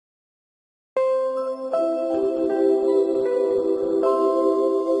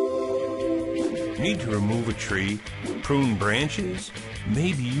made to remove a tree, prune branches.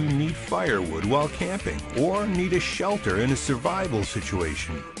 Maybe you need firewood while camping or need a shelter in a survival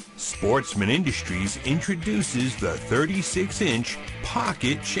situation. Sportsman Industries introduces the 36-inch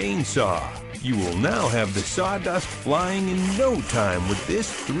Pocket Chainsaw. You will now have the sawdust flying in no time with this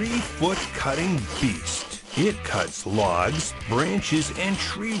 3-foot cutting beast. It cuts logs, branches, and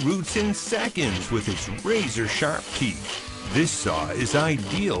tree roots in seconds with its razor-sharp teeth. This saw is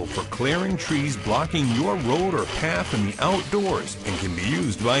ideal for clearing trees blocking your road or path in the outdoors and can be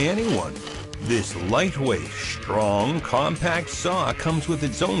used by anyone. This lightweight, strong, compact saw comes with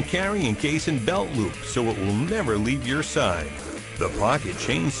its own carrying case and belt loop, so it will never leave your side. The Pocket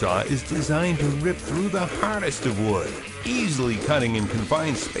Chainsaw is designed to rip through the hardest of wood, easily cutting in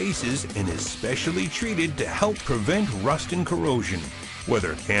confined spaces, and is specially treated to help prevent rust and corrosion.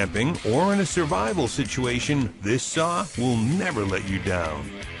 Whether camping or in a survival situation, this saw will never let you down.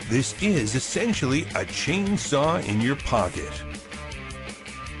 This is essentially a chainsaw in your pocket.